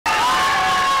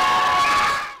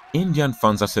Indian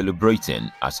fans are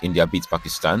celebrating as India beat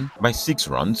Pakistan by 6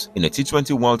 runs in a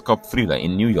T20 World Cup thriller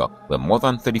in New York, where more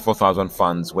than 34,000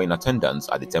 fans were in attendance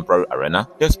at the temporary arena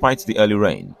despite the early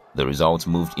rain. The result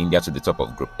moved India to the top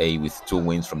of Group A with 2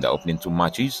 wins from their opening 2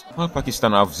 matches, while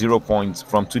Pakistan have 0 points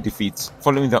from 2 defeats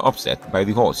following their upset by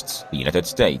the hosts, the United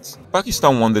States.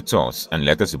 Pakistan won the toss and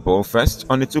elected to bowl first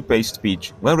on a 2-paced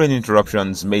pitch, where rain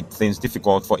interruptions made things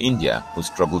difficult for India, who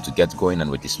struggled to get going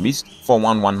and were dismissed for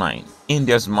 119.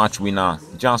 India's match winner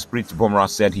Jasprit Bumrah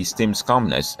said his team's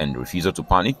calmness and refusal to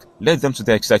panic led them to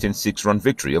their exciting 6-run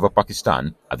victory over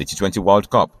Pakistan at the T20 World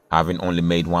Cup. Having only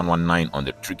made 119 on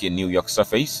the tricky New York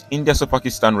surface, India saw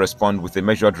Pakistan respond with a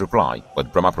measured reply,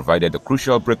 but Bumrah provided a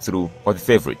crucial breakthrough for the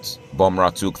favourites.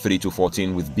 Bumrah took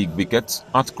 3-14 with big wickets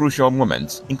at crucial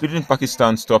moments, including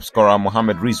Pakistan's top scorer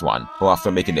Mohammad Rizwan, who after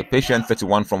making a patient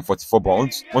 31 from 44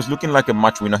 balls, was looking like a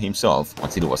match winner himself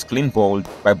until he was clean bowled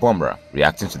by Bumrah.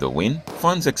 Reacting to the win,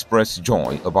 fans expressed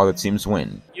joy about the team's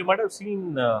win. You might have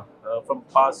seen from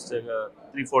past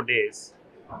 3-4 days,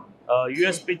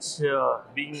 US pitch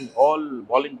being all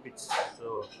bowling pitch,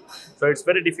 so it's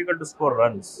very difficult to score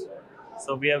runs.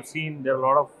 So we have seen there are a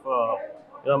lot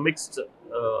of mixed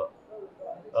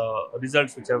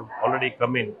results which have already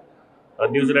come in.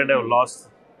 New Zealand have lost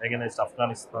against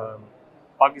Afghanistan,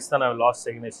 Pakistan have lost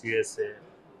against USA.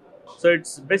 So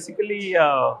it's basically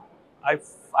I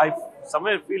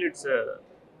somewhere feel it's a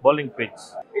bowling pitch.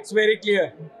 It's very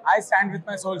clear. I stand with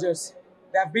my soldiers.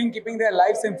 They have been keeping their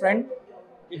lives in front.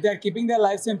 If they are keeping their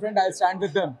lives in front, I'll stand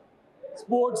with them.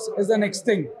 Sports is the next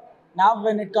thing. Now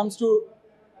when it comes to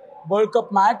World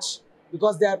Cup match,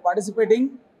 because they are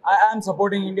participating, I am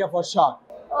supporting India for sure.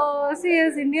 See,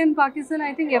 as India and Pakistan,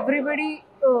 I think everybody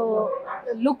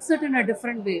looks at it in a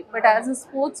different way. But as a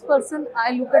sports person,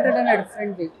 I look at it in a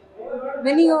different way.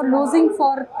 When you are losing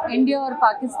for India or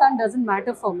Pakistan doesn't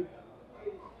matter for me.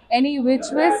 Any which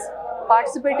ways,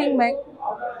 participating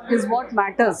is what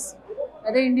matters.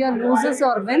 Whether India loses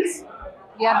or wins,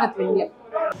 we are with India.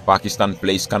 Pakistan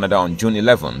plays Canada on June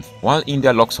 11th, while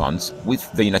India locks horns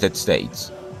with the United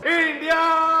States. India!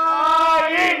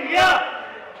 India!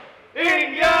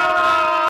 India!